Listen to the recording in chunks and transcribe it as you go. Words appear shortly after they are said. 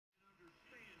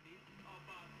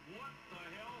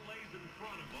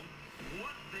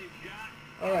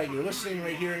All right, you're listening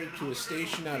right here to a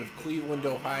station out of Cleveland,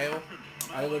 Ohio.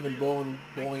 I live in Bowling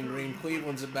Green.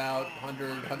 Cleveland's about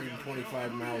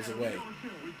 125 miles away.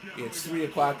 It's 3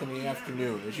 o'clock in the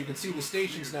afternoon. As you can see, the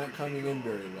station's not coming in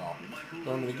very well.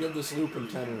 So I'm going to give this loop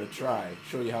antenna a try,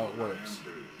 show you how it works.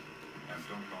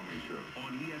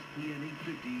 On ESPN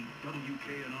 850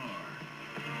 WKNR.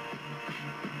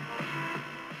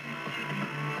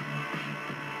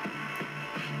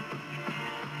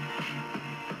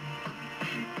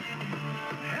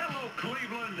 Hello,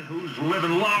 Cleveland, who's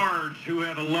living large, who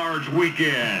had a large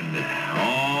weekend.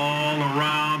 All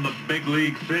around the big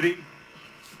league city.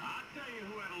 I'll tell you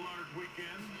who had a large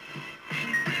weekend.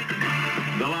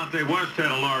 Delonte West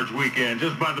had a large weekend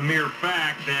just by the mere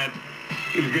fact that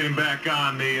he was getting back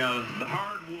on the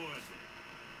hardwood.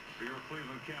 Your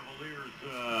Cleveland Cavaliers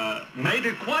made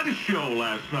it quite a show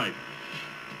last night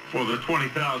for the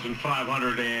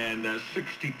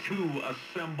 20,562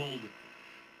 assembled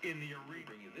in the arena.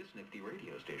 This nifty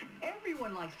radio station.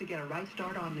 Everyone likes to get a right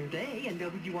start on their day, and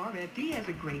WRFD has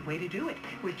a great way to do it.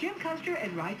 With Jim Custer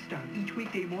and Right Start each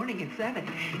weekday morning at 7.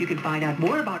 You can find out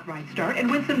more about Right Start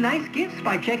and win some nice gifts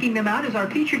by checking them out as our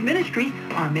featured ministry,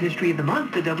 our Ministry of the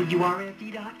Month, the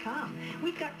WRFD.com.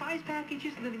 We've got prize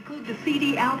packages that include the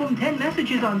CD album 10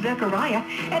 Messages on Zechariah,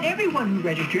 and everyone who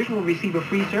registers will receive a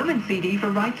free sermon CD for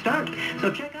Right Start.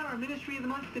 So check out our Ministry of the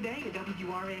Month today at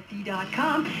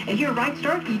WRFD.com and hear Right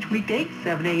Start each weekday,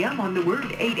 7 a.m. on the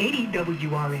Word 880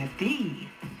 WRFD.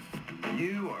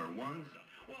 You are one.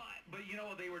 Well, but you know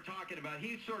what they were talking about?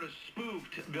 He sort of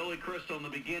spoofed Billy Crystal in the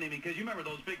beginning because you remember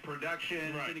those big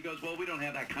productions, right. And he goes, well, we don't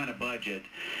have that kind of budget.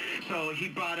 So he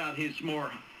brought out his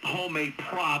more homemade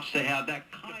props to have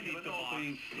that kind of an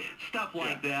opening, stuff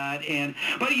like that.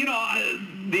 But you know,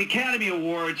 the Academy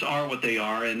Awards are what they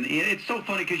are, and it's so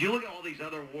funny because you look at all these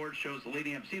other award shows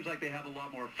leading up. Seems like they have a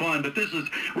lot more fun, but this is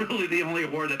really the only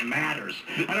award that matters.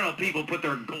 I don't know if people put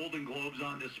their Golden Globes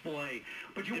on display,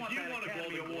 but you want that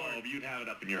Academy Award. You'd have it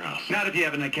up in your house. Not if you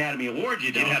have an Academy Award,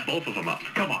 you don't. You'd have both of them up.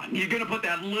 Come on, you're going to put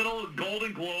that little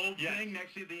Golden Globe thing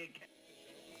next to the Academy.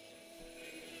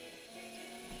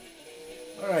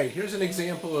 All right, here's an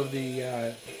example of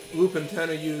the loop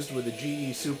antenna used with the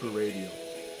GE Super Radio.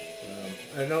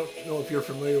 I don't know if you're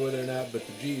familiar with it or not, but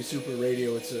the GE Super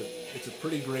Radio, it's a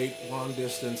pretty great long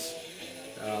distance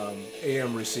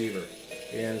AM receiver,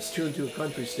 and it's tuned to a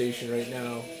country station right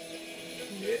now.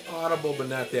 Audible, but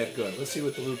not that good. Let's see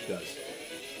what the loop does.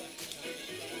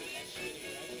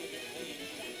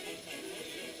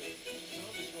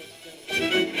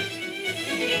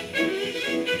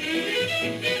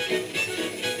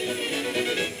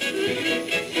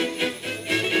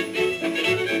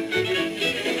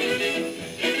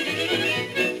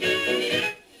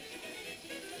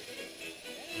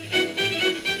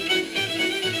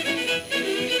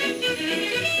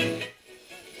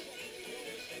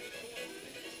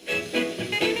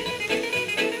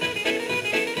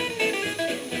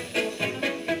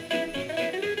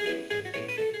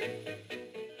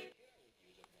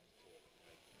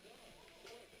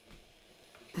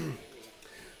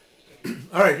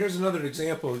 All right, here's another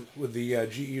example with the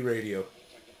GE radio.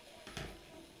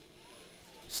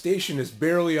 Station is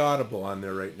barely audible on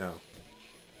there right now.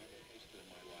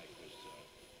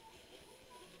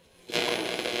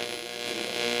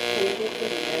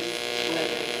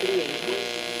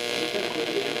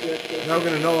 Now we're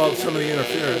going to know out some of the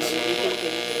interference.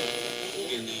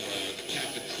 In the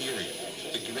cafeteria,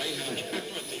 the Greyhound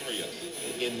cafeteria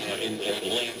in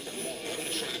Atlanta. I'm going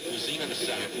to try the cuisine of the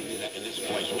South in this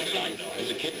place. What did I know? As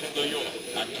a kid from New York,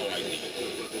 I had no idea.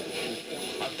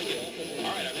 I figured,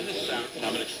 all right, I'm in the South, and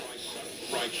I'm going to try some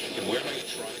fried chicken. Where am I going to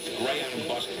try it? The Greyhound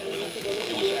bus terminal.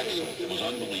 It was excellent. It was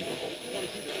unbelievable.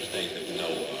 They didn't know.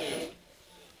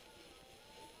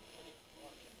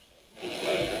 I'm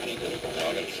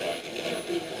going to try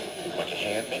it. A bunch of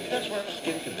ham. Maybe that's where I'm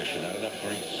skin condition, not enough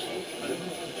grease.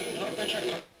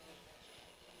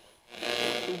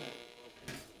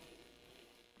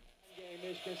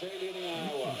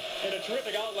 And a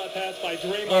terrific outlet pass by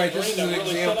Draymond. All right, this is an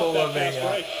example of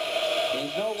a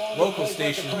local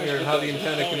station here and how the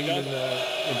antenna can even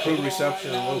improve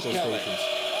reception on local stations.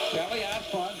 Kelly out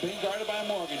front, being guarded by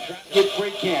Morgan. Trying to get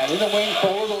free can. In the wing,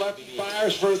 forward, the left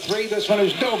fires for three. This one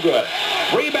is no good.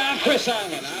 Rebound, Chris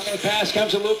Island. Island pass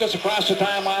comes to Lucas across the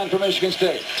timeline for Michigan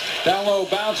State. Down low,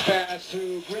 bounce pass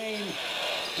to Green.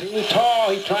 Too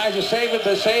tall. He tries to save it,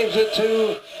 but saves it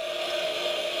to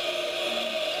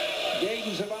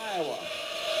Gadens of Iowa.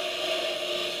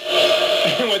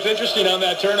 What's interesting on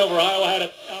that turnover, Iowa had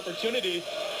an opportunity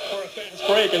for a fast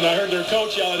break, and I heard their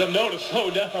coach yell at him, no, to slow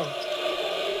down.